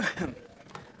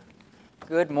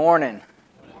Good morning.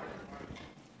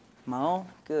 Mo,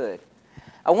 good.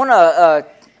 I want to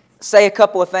say a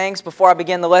couple of things before I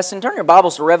begin the lesson. Turn your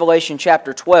Bibles to Revelation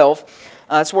chapter 12.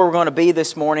 That's where we're going to be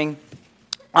this morning.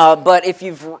 But if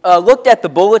you've looked at the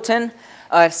bulletin,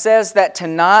 it says that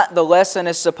tonight the lesson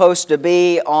is supposed to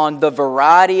be on the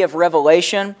variety of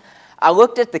revelation. I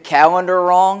looked at the calendar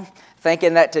wrong,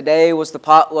 thinking that today was the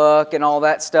potluck and all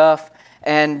that stuff.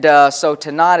 And so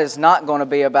tonight is not going to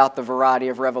be about the variety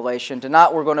of revelation.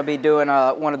 Tonight we're going to be doing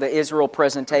one of the Israel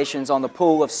presentations on the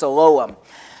pool of Siloam.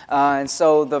 And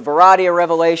so the variety of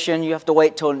revelation, you have to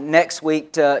wait till next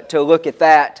week to look at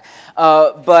that.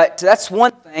 But that's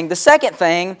one thing. The second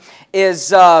thing is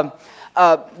the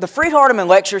Freed-Hardeman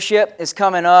Lectureship is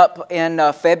coming up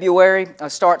in February.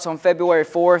 Starts on February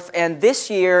 4th. And this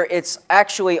year it's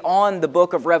actually on the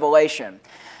book of Revelation.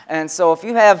 And so if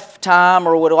you have time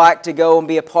or would like to go and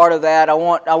be a part of that, I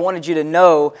wanted you to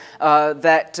know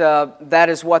that that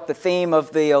is what the theme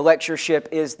of the lectureship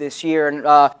is this year.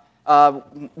 And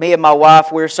me and my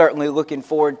wife, we're certainly looking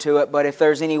forward to it. But if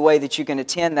there's any way that you can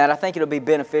attend that, I think it'll be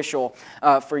beneficial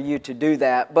for you to do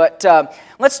that. But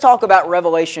let's talk about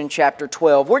Revelation chapter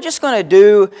 12. We're just going to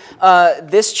do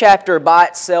this chapter by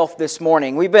itself this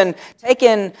morning. We've been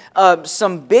taking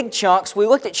some big chunks. We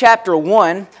looked at chapter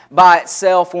 1 by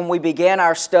itself when we began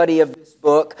our study of this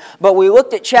book. But we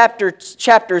looked at chapters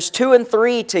 2 and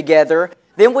 3 together.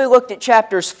 Then we looked at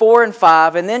chapters 4 and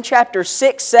 5, and then chapters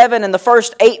 6, 7, and the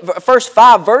first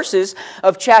 5 verses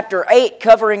of chapter 8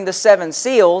 covering the 7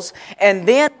 seals. And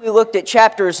then we looked at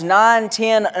chapters 9,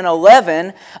 10, and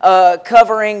 11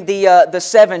 covering the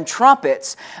 7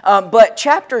 trumpets. But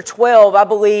chapter 12, I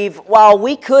believe, while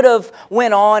we could have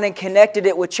went on and connected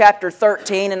it with chapter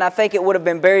 13, and I think it would have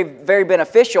been very, very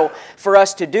beneficial for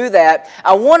us to do that,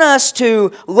 I want us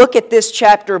to look at this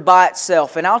chapter by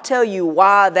itself. And I'll tell you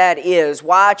why that is,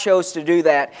 why I chose to do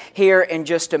that here in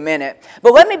just a minute.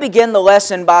 But let me begin the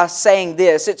lesson by saying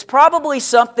this. It's probably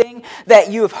something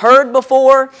that you've heard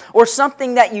before or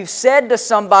something that you've said to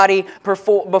somebody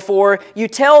before. You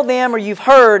tell them or you've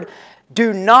heard,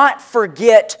 do not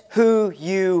forget who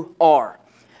you are.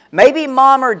 Maybe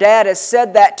mom or dad has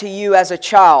said that to you as a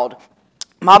child.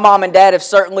 My mom and dad have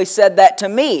certainly said that to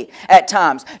me at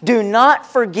times. Do not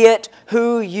forget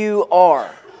who you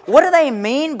are. What do they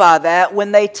mean by that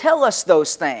when they tell us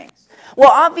those things? Well,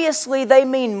 obviously they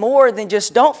mean more than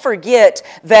just don't forget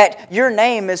that your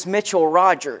name is Mitchell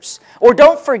Rogers. Or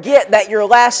don't forget that your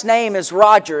last name is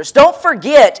Rogers. Don't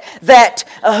forget that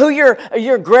who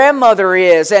your grandmother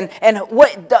is. And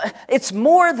what it's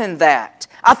more than that.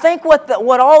 I think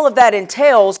what all of that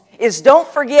entails is don't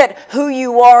forget who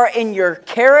you are in your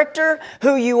character,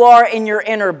 who you are in your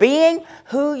inner being,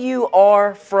 who you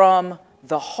are from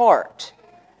the heart.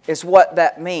 Is what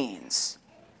that means.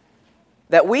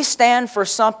 That we stand for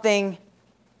something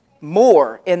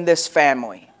more in this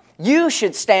family. You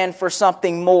should stand for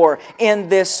something more in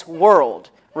this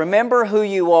world. Remember who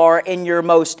you are in your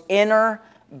most inner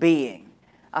being.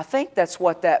 I think that's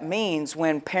what that means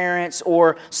when parents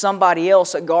or somebody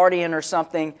else, a guardian or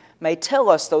something, may tell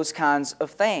us those kinds of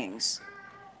things.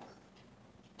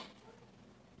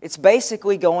 It's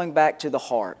basically going back to the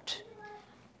heart.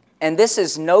 And this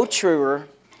is no truer,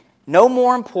 no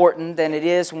more important than it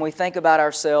is when we think about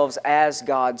ourselves as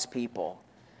God's people.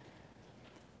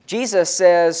 Jesus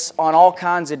says on all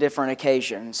kinds of different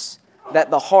occasions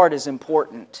that the heart is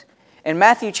important. In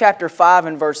Matthew chapter 5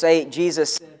 and verse 8,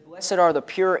 Jesus said, "Blessed are the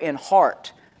pure in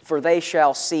heart, for they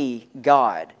shall see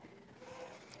God."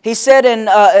 He said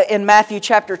in Matthew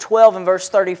chapter 12 and verse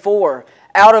 34,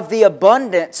 "Out of the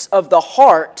abundance of the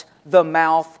heart, the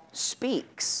mouth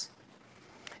speaks."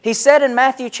 He said in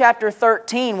Matthew chapter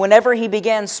 13, whenever He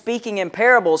began speaking in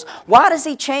parables, why does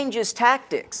He change His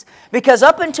tactics? Because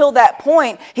up until that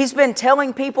point, He's been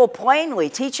telling people plainly,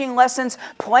 teaching lessons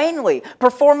plainly,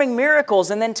 performing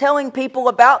miracles, and then telling people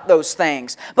about those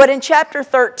things. But in chapter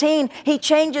 13, He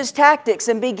changes tactics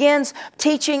and begins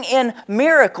teaching in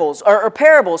miracles, or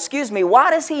parables, Why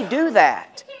does He do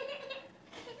that?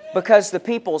 Because the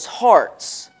people's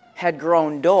hearts had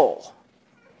grown dull.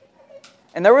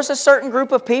 And there was a certain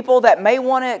group of people that may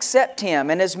want to accept Him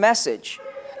and His message.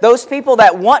 Those people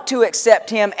that want to accept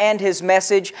Him and His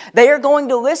message, they are going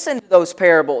to listen to those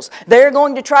parables. They are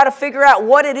going to try to figure out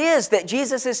what it is that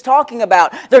Jesus is talking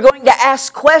about. They're going to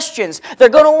ask questions. They're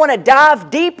going to want to dive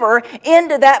deeper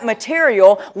into that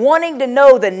material, wanting to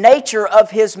know the nature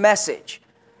of His message.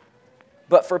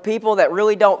 But for people that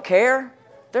really don't care,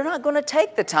 they're not going to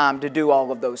take the time to do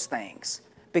all of those things,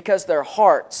 because their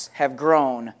hearts have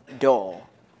grown dull.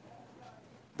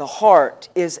 The heart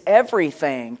is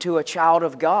everything to a child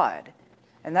of God.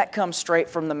 And that comes straight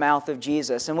from the mouth of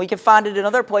Jesus. And we can find it in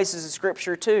other places of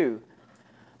Scripture too.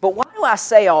 But why do I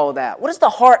say all of that? What does the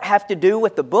heart have to do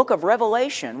with the book of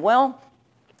Revelation? Well,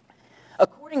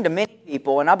 according to many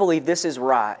people, and I believe this is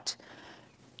right,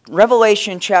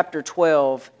 Revelation chapter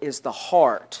 12 is the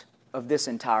heart of this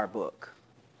entire book.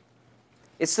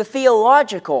 It's the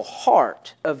theological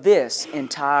heart of this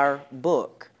entire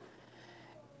book.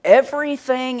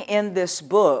 Everything in this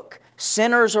book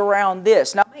centers around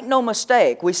this. Now, make no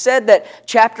mistake, we said that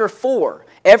chapter 4,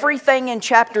 everything in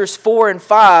chapters 4 and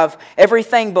 5,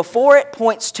 everything before it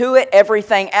points to it,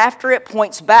 everything after it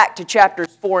points back to chapters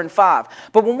 4 and 5.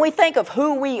 But when we think of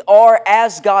who we are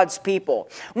as God's people,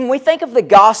 when we think of the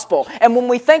gospel, and when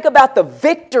we think about the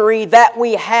victory that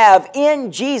we have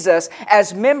in Jesus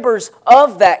as members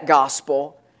of that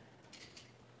gospel,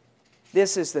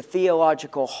 this is the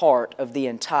theological heart of the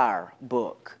entire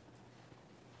book.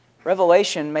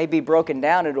 Revelation may be broken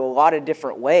down into a lot of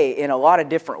different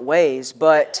ways,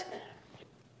 but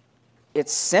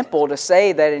it's simple to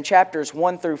say that in chapters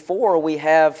 1 through 4 we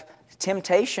have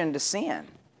temptation to sin.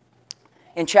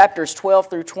 In chapters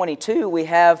 12 through 22 we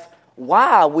have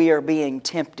why we are being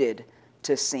tempted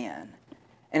to sin.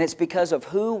 And it's because of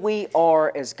who we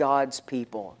are as God's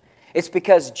people. It's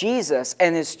because Jesus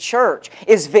and His church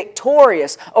is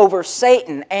victorious over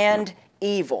Satan and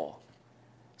evil.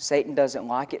 Satan doesn't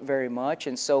like it very much,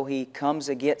 and so he comes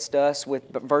against us with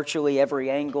virtually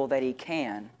every angle that he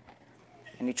can.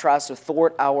 And he tries to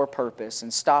thwart our purpose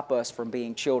and stop us from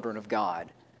being children of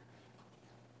God.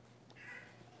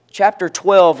 Chapter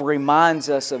 12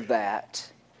 reminds us of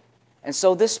that. And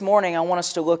so this morning I want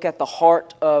us to look at the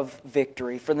heart of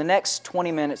victory. For the next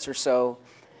 20 minutes or so,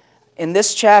 in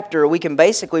this chapter, we can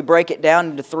basically break it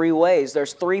down into 3 ways.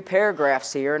 There's 3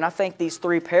 paragraphs here, and I think these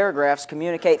 3 paragraphs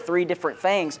communicate 3 different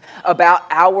things about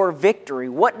our victory.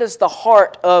 What does the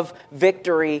heart of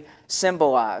victory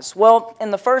symbolize? Well,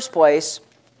 in the first place,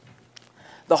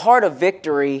 the heart of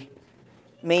victory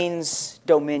means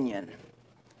dominion.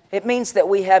 It means that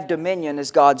we have dominion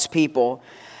as God's people.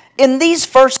 In these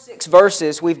first 6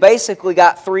 verses, we've basically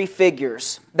got 3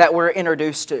 figures that we're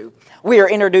introduced to. We are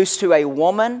introduced to a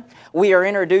woman, we are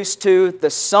introduced to the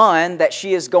son that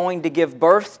she is going to give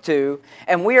birth to,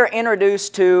 and we are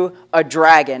introduced to a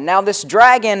dragon. Now this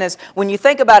dragon is, when you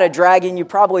think about a dragon, you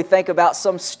probably think about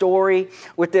some story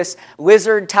with this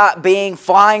lizard-type being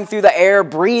flying through the air,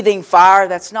 breathing fire.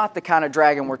 That's not the kind of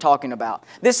dragon we're talking about.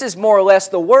 This is more or less,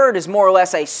 the word is more or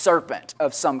less a serpent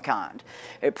of some kind.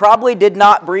 It probably did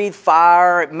not breathe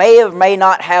fire. It may or may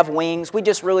not have wings. We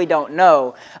just really don't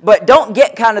know. But don't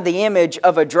get kind of the image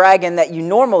of a dragon that you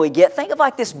normally get. Think of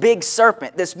like this big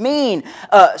serpent, this mean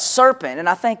serpent. And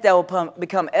I think that will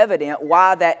become evident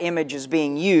why that image is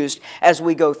being used as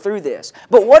we go through this.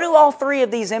 But what do all 3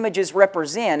 of these images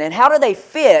represent? And how do they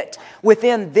fit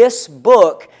within this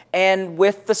book and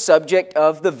with the subject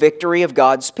of the victory of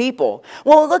God's people?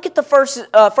 Well, look at the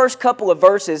first couple of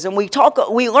verses, and we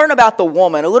learn about the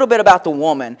woman, a little bit about the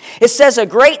woman. It says, "A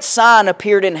great sign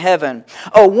appeared in heaven,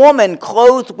 a woman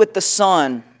clothed with the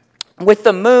sun, with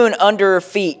the moon under her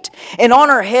feet, and on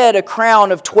her head a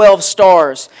crown of 12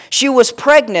 stars. She was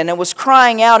pregnant and was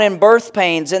crying out in birth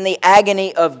pains and the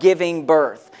agony of giving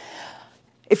birth."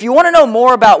 If you want to know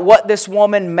more about what this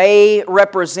woman may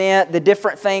represent, the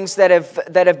different things that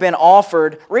have been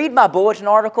offered, read my bulletin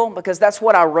article because that's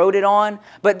what I wrote it on.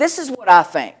 But this is what I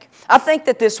think. I think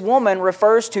that this woman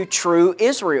refers to true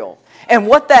Israel. And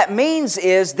what that means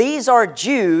is these are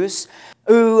Jews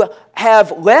who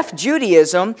have left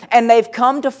Judaism and they've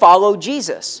come to follow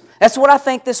Jesus. That's what I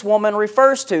think this woman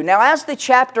refers to. Now, as the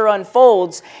chapter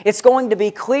unfolds, it's going to be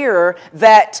clearer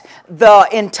that the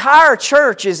entire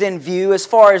church is in view as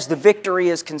far as the victory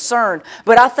is concerned.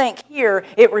 But I think here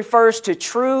it refers to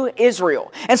true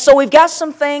Israel. And so we've got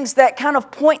some things that kind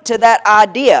of point to that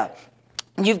idea.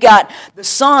 You've got the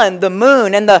sun, the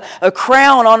moon, and a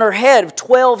crown on her head of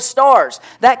 12 stars.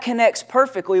 That connects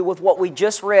perfectly with what we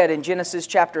just read in Genesis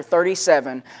chapter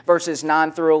 37, verses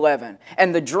 9 through 11,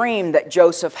 and the dream that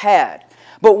Joseph had.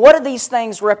 But what do these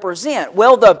things represent?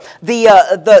 Well,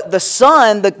 the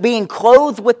sun, being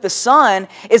clothed with the sun,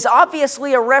 is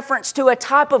obviously a reference to a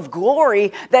type of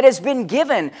glory that has been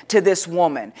given to this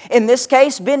woman. In this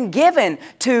case, been given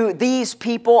to these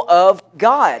people of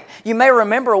God. You may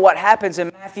remember what happens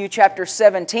in Matthew chapter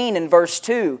 17 and verse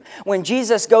 2. When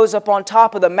Jesus goes up on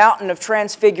top of the mountain of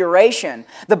transfiguration,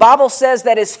 the Bible says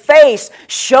that His face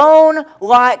shone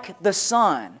like the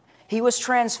sun. He was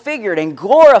transfigured and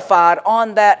glorified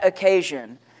on that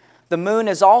occasion. The moon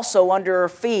is also under her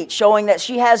feet, showing that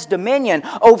she has dominion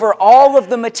over all of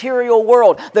the material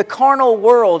world. The carnal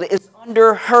world is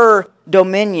under her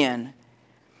dominion.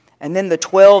 And then the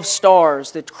 12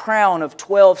 stars, the crown of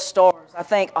 12 stars, I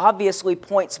think obviously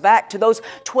points back to those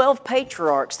 12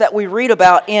 patriarchs that we read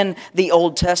about in the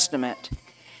Old Testament.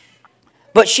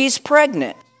 But she's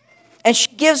pregnant, and she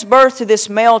gives birth to this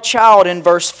male child in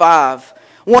verse 5,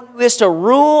 one who is to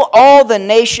rule all the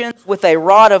nations with a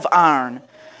rod of iron.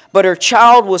 But her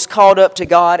child was called up to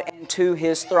God and to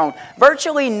His throne.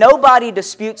 Virtually nobody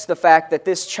disputes the fact that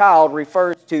this child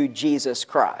refers to Jesus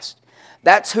Christ.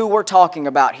 That's who we're talking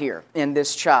about here in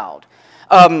this child.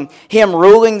 Him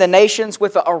ruling the nations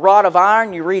with a rod of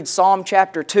iron. You read Psalm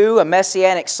chapter 2, a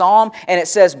messianic psalm, and it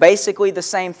says basically the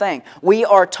same thing. We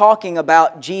are talking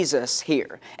about Jesus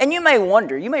here. And you may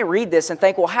wonder, you may read this and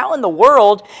think, well, how in the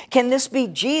world can this be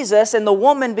Jesus and the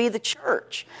woman be the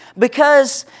church?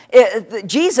 Because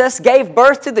Jesus gave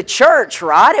birth to the church,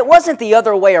 right? It wasn't the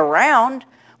other way around.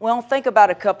 Well, think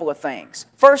about a couple of things.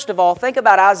 First of all, think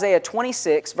about Isaiah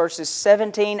 26, verses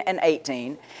 17 and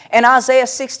 18, and Isaiah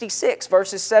 66,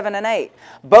 verses 7 and 8.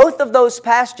 Both of those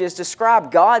passages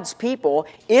describe God's people,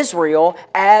 Israel,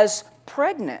 as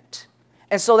pregnant.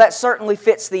 And so that certainly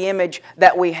fits the image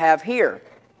that we have here.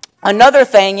 Another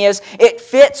thing is, it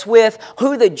fits with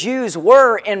who the Jews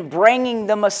were in bringing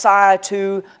the Messiah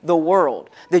to the world.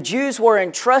 The Jews were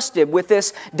entrusted with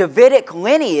this Davidic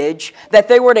lineage that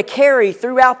they were to carry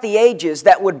throughout the ages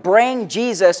that would bring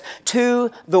Jesus to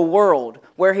the world,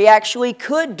 where He actually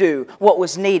could do what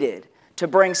was needed to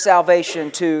bring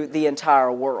salvation to the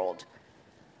entire world.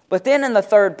 But then in the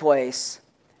third place,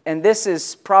 and this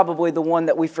is probably the one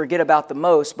that we forget about the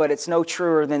most, but it's no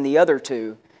truer than the other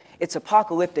two, it's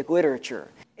apocalyptic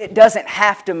literature. It doesn't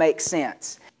have to make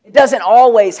sense. It doesn't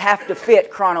always have to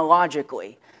fit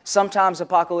chronologically. Sometimes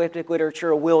apocalyptic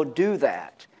literature will do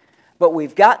that. But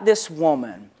we've got this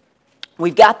woman.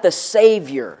 We've got the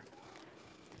Savior.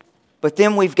 But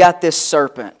then we've got this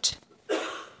serpent.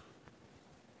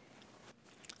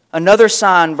 Another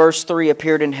sign, verse 3,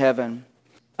 appeared in heaven.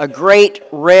 A great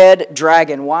red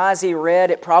dragon. Why is he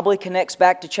red? It probably connects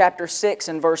back to chapter 6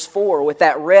 and verse 4 with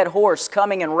that red horse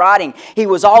coming and riding. He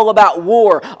was all about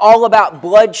war, all about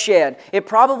bloodshed. It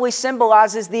probably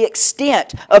symbolizes the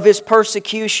extent of his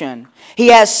persecution. He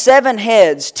has 7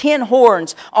 heads, 10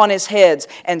 horns on his heads,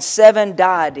 and 7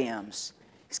 diadems.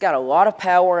 He's got a lot of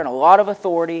power and a lot of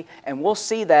authority, and we'll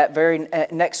see that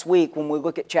next week when we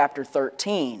look at chapter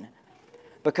 13.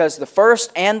 Because the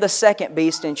first and the second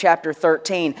beast in chapter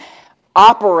 13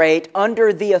 operate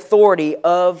under the authority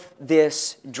of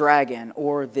this dragon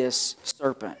or this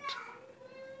serpent.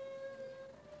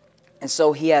 And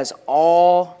so he has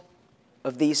all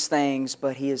of these things,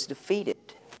 but he is defeated.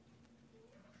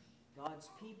 God's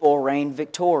people reign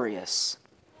victorious.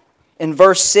 In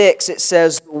verse 6 it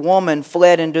says, the woman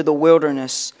fled into the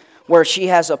wilderness, where she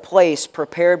has a place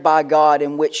prepared by God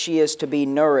in which she is to be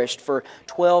nourished for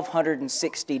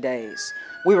 1,260 days.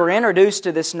 We were introduced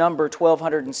to this number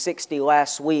 1,260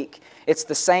 last week. It's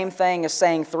the same thing as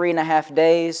saying 3.5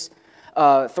 days,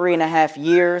 3.5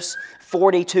 years,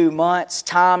 42 months,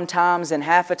 times, and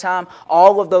half a time.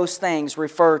 All of those things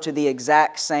refer to the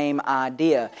exact same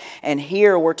idea. And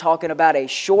here we're talking about a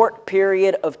short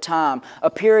period of time, a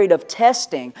period of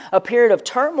testing, a period of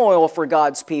turmoil for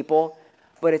God's people,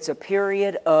 but it's a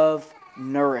period of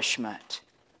nourishment.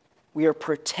 We are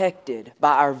protected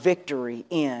by our victory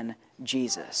in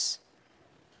Jesus.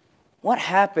 What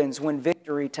happens when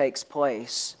victory takes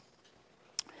place?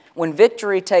 When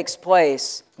victory takes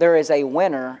place, there is a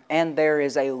winner and there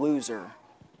is a loser.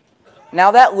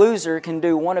 Now that loser can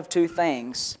do one of two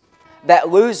things. That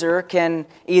loser can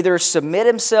either submit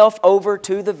himself over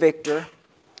to the victor.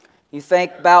 You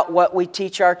think about what we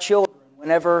teach our children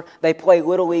whenever they play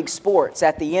Little League sports.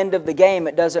 At the end of the game,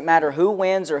 it doesn't matter who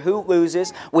wins or who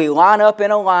loses. We line up in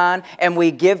a line and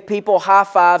we give people high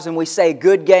fives and we say,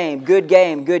 good game, good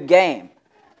game, good game.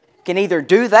 You can either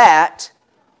do that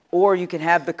or you can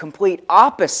have the complete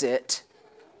opposite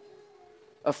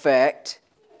effect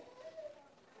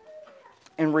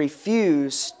and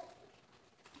refuse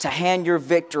to hand your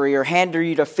victory or hand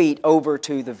your defeat over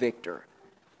to the victor.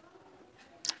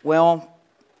 Well,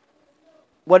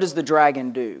 what does the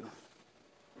dragon do?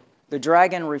 The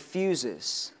dragon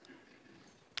refuses.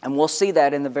 And we'll see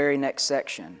that in the very next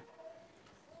section.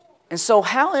 And so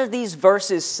how are these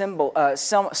verses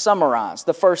summarized,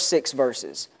 the first 6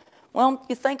 verses? Well,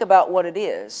 you think about what it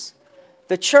is.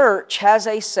 The church has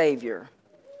a Savior.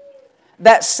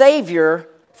 That Savior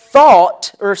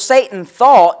Satan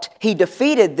thought he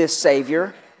defeated this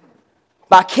Savior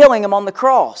by killing him on the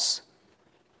cross.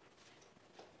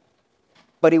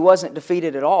 But he wasn't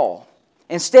defeated at all.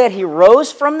 Instead, he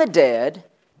rose from the dead,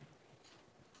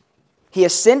 He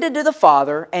ascended to the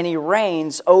Father, and He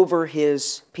reigns over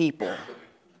His people.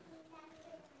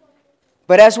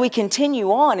 But as we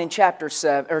continue on in chapter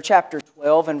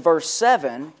 12 and verse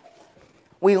 7,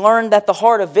 we learn that the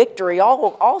heart of victory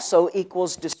also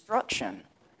equals destruction.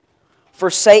 For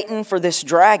Satan, for this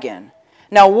dragon.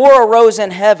 Now war arose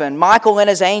in heaven, Michael and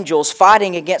his angels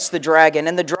fighting against the dragon,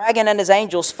 and the dragon and his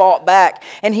angels fought back,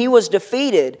 and he was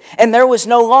defeated, and there was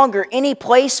no longer any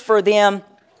place for them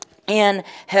in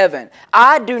heaven.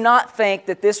 I do not think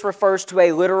that this refers to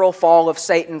a literal fall of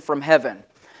Satan from heaven.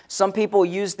 Some people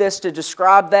use this to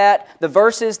describe that. The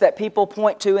verses that people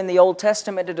point to in the Old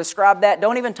Testament to describe that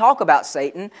don't even talk about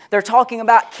Satan. They're talking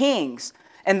about kings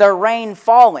and their reign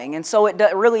falling, and so it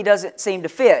really doesn't seem to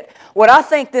fit. What I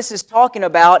think this is talking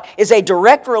about is a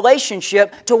direct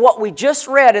relationship to what we just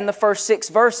read in the first 6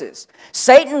 verses.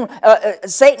 Satan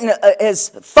has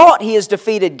thought he has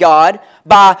defeated God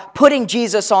by putting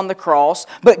Jesus on the cross,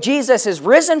 but Jesus has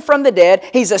risen from the dead,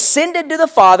 He's ascended to the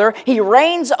Father, He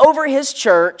reigns over His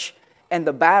church, and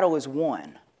the battle is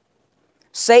won.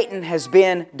 Satan has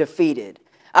been defeated.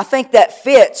 I think that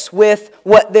fits with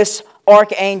what this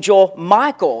Archangel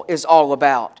Michael is all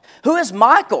about. Who is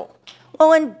Michael?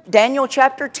 Well, in Daniel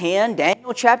chapter 10,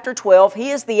 Daniel chapter 12, he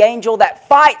is the angel that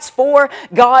fights for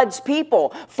God's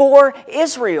people, for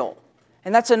Israel.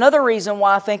 And that's another reason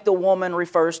why I think the woman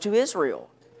refers to Israel.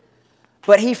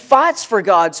 But he fights for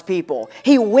God's people.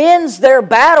 He wins their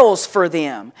battles for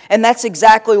them. And that's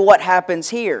exactly what happens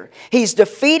here. He's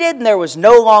defeated and there was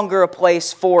no longer a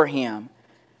place for him.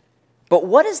 But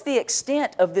what is the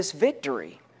extent of this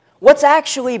victory? What's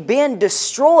actually been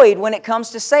destroyed when it comes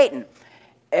to Satan?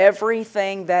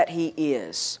 Everything that he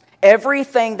is.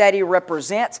 Everything that he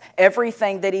represents.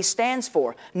 Everything that he stands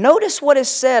for. Notice what is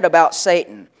said about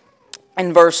Satan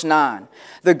in verse 9.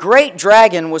 The great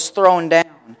dragon was thrown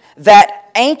down, that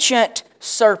ancient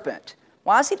serpent.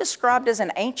 Why is he described as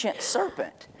an ancient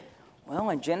serpent?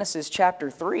 Well, in Genesis chapter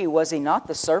 3, was he not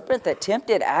the serpent that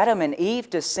tempted Adam and Eve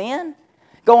to sin?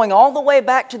 Going all the way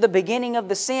back to the beginning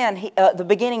of sin, he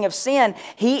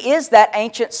is that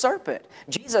ancient serpent.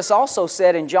 Jesus also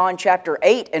said in John chapter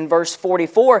 8 and verse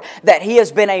 44 that he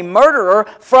has been a murderer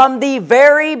from the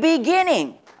very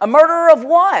beginning. A murderer of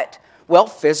what? Well,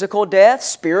 physical death,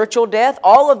 spiritual death,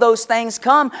 all of those things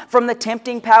come from the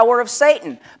tempting power of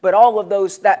Satan. But all of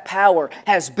that power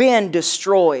has been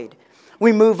destroyed.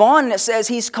 We move on and it says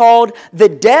he's called the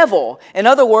devil. In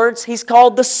other words, he's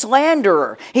called the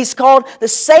slanderer. He's called the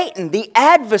Satan, the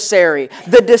adversary,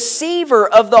 the deceiver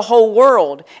of the whole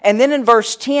world. And then in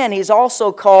verse 10, he's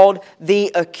also called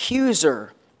the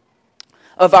accuser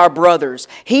of our brothers.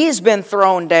 He's been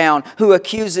thrown down who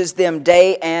accuses them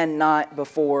day and night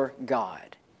before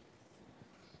God.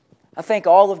 I think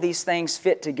all of these things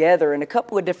fit together in a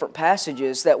couple of different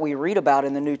passages that we read about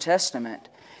in the New Testament.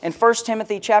 In 1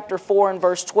 Timothy chapter 4 and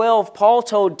verse 12, Paul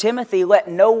told Timothy, "Let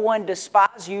no one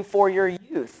despise you for your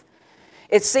youth."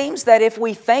 It seems that if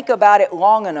we think about it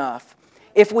long enough,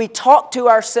 if we talk to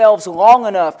ourselves long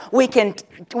enough, we can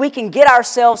get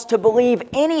ourselves to believe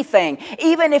anything,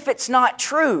 even if it's not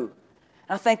true.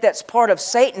 And I think that's part of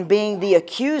Satan being the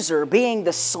accuser, being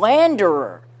the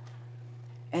slanderer.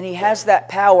 And he has that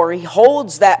power, he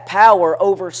holds that power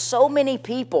over so many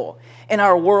people in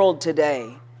our world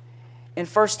today. In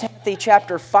 1 Timothy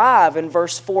chapter 5 and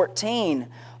verse 14,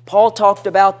 Paul talked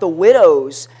about the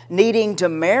widows needing to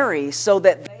marry so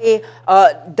that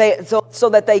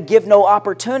they give no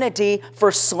opportunity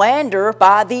for slander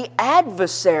by the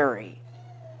adversary.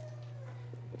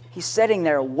 He's sitting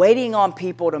there waiting on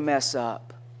people to mess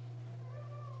up.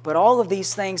 But all of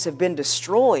these things have been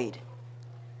destroyed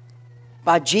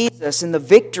by Jesus and the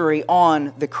victory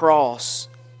on the cross.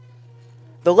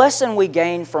 The lesson we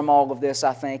gain from all of this,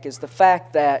 I think, is the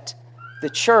fact that the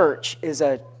church is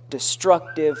a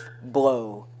destructive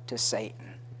blow to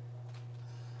Satan.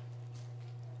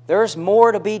 There's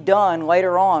more to be done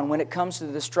later on when it comes to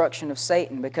the destruction of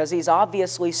Satan, because he's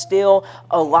obviously still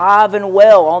alive and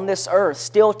well on this earth,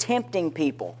 still tempting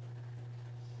people.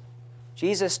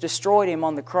 Jesus destroyed him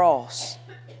on the cross.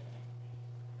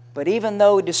 But even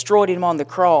though he destroyed him on the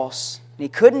cross, and he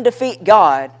couldn't defeat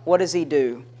God, what does he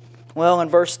do? Well, in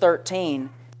verse 13,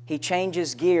 he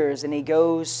changes gears and he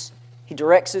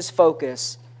directs his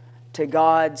focus to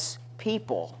God's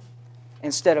people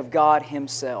instead of God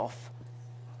Himself.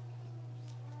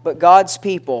 But God's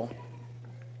people,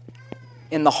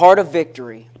 in the heart of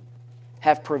victory,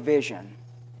 have provision.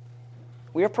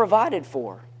 We are provided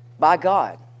for by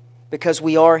God because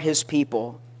we are His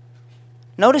people.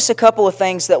 Notice a couple of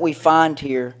things that we find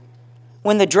here.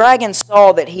 When the dragon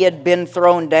saw that he had been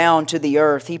thrown down to the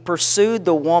earth, he pursued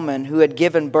the woman who had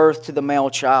given birth to the male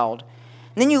child.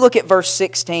 And then you look at verse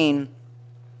 16,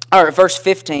 or verse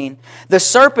 15. The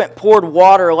serpent poured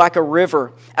water like a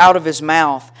river out of his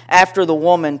mouth after the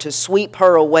woman to sweep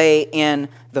her away in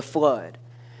the flood.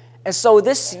 And so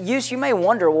this use, you may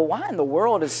wonder, well, why in the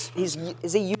world is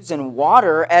he using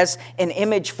water as an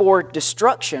image for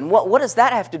destruction? What does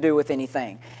that have to do with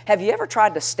anything? Have you ever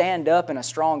tried to stand up in a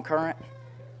strong current?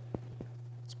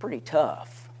 It's pretty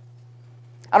tough.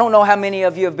 I don't know how many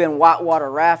of you have been whitewater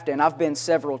rafting. I've been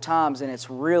several times, and it's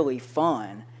really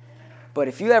fun. But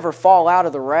if you ever fall out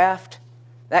of the raft,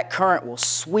 that current will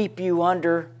sweep you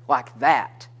under like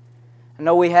that. I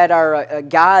know we had our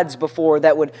guides before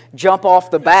that would jump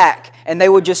off the back and they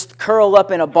would just curl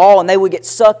up in a ball and they would get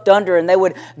sucked under and they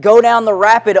would go down the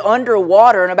rapid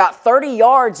underwater, and about 30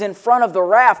 yards in front of the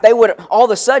raft they would all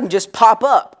of a sudden just pop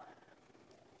up.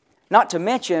 Not to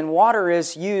mention, water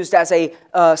is used as a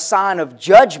sign of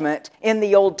judgment in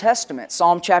the Old Testament.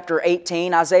 Psalm chapter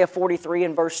 18, Isaiah 43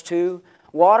 and verse 2.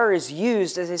 Water is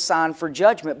used as a sign for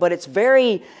judgment, but it's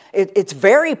very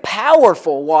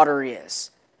powerful, water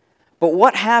is. But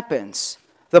what happens?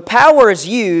 The power is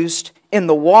used in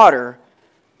the water,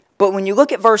 but when you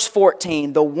look at verse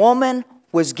 14, the woman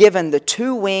was given the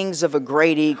 2 wings of a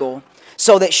great eagle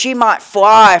so that she might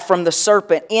fly from the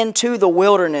serpent into the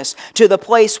wilderness to the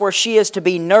place where she is to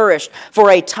be nourished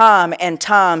for a time and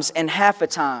times and half a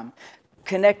time.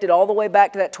 Connected all the way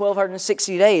back to that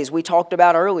 1260 days we talked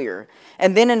about earlier.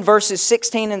 And then in verses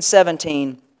 16 and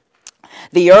 17,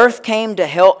 the earth came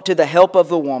to the help of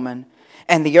the woman,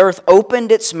 and the earth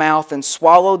opened its mouth and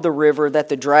swallowed the river that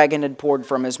the dragon had poured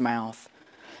from his mouth.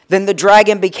 Then the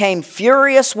dragon became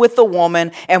furious with the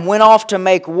woman and went off to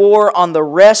make war on the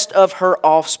rest of her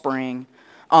offspring,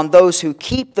 on those who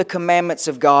keep the commandments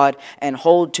of God and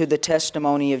hold to the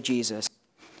testimony of Jesus.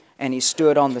 And he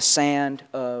stood on the sand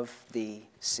of the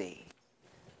sea.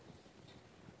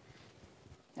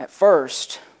 At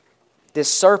first,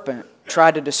 this serpent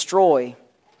tried to destroy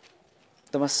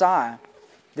the Messiah,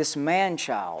 this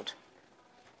man-child.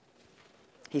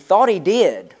 He thought he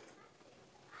did,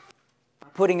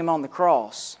 putting him on the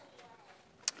cross.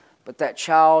 But that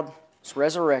child was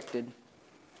resurrected,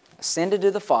 ascended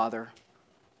to the Father,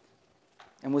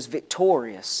 and was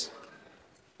victorious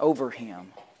over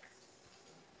him.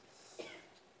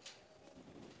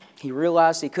 He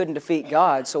realized he couldn't defeat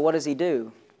God, so what does he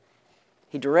do?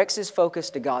 He directs his focus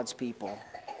to God's people.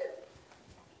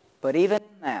 But even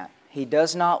in that, he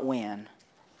does not win,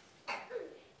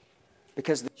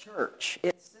 because the church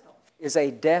itself is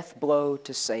a death blow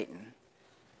to Satan.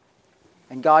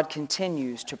 And God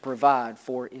continues to provide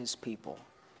for His people.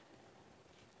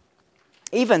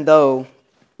 Even though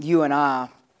you and I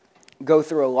go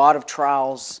through a lot of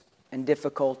trials and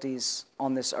difficulties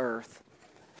on this earth,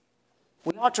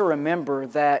 we ought to remember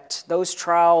that those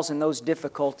trials and those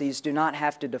difficulties do not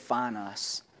have to define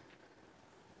us.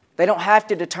 They don't have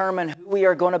to determine who we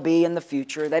are going to be in the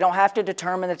future. They don't have to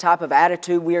determine the type of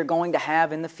attitude we are going to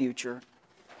have in the future.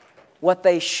 What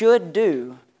they should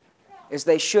do is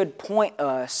they should point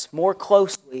us more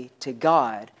closely to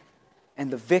God and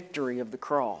the victory of the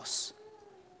cross.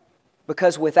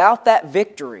 Because without that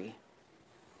victory,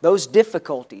 those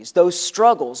difficulties, those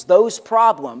struggles, those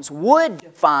problems would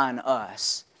define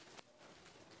us.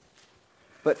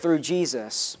 But through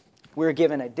Jesus, we're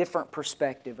given a different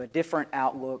perspective, a different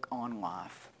outlook on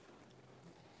life.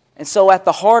 And so at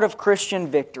the heart of Christian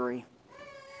victory,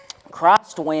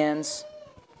 Christ wins,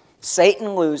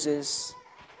 Satan loses,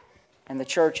 and the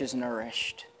church is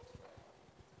nourished.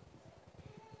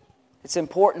 It's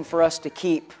important for us to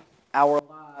keep our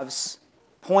lives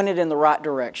pointed in the right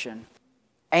direction.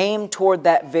 Aim toward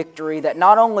that victory that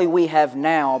not only we have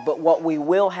now, but what we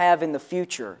will have in the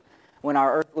future when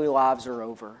our earthly lives are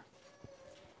over.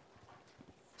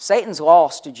 Satan's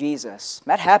lost to Jesus.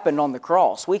 That happened on the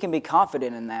cross. We can be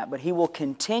confident in that, but he will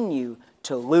continue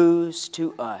to lose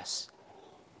to us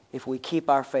if we keep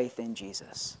our faith in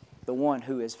Jesus, the one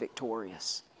who is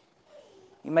victorious.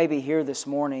 You may be here this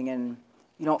morning and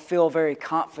you don't feel very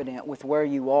confident with where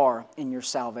you are in your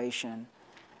salvation.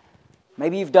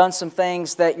 Maybe you've done some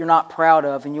things that you're not proud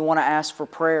of and you want to ask for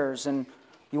prayers and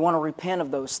you want to repent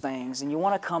of those things and you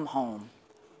want to come home.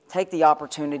 Take the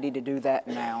opportunity to do that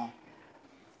now.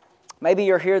 Maybe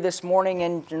you're here this morning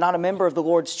and you're not a member of the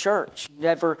Lord's church. You've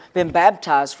never been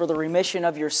baptized for the remission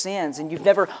of your sins and you've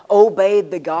never obeyed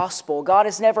the gospel. God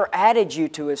has never added you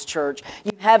to His church.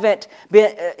 You haven't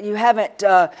been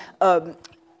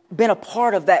a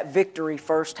part of that victory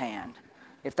firsthand.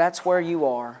 If that's where you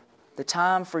are, the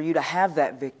time for you to have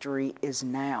that victory is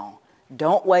now.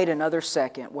 Don't wait another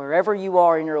second. Wherever you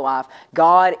are in your life,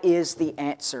 God is the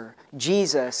answer.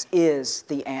 Jesus is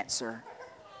the answer.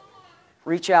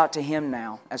 Reach out to Him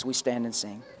now as we stand and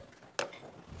sing.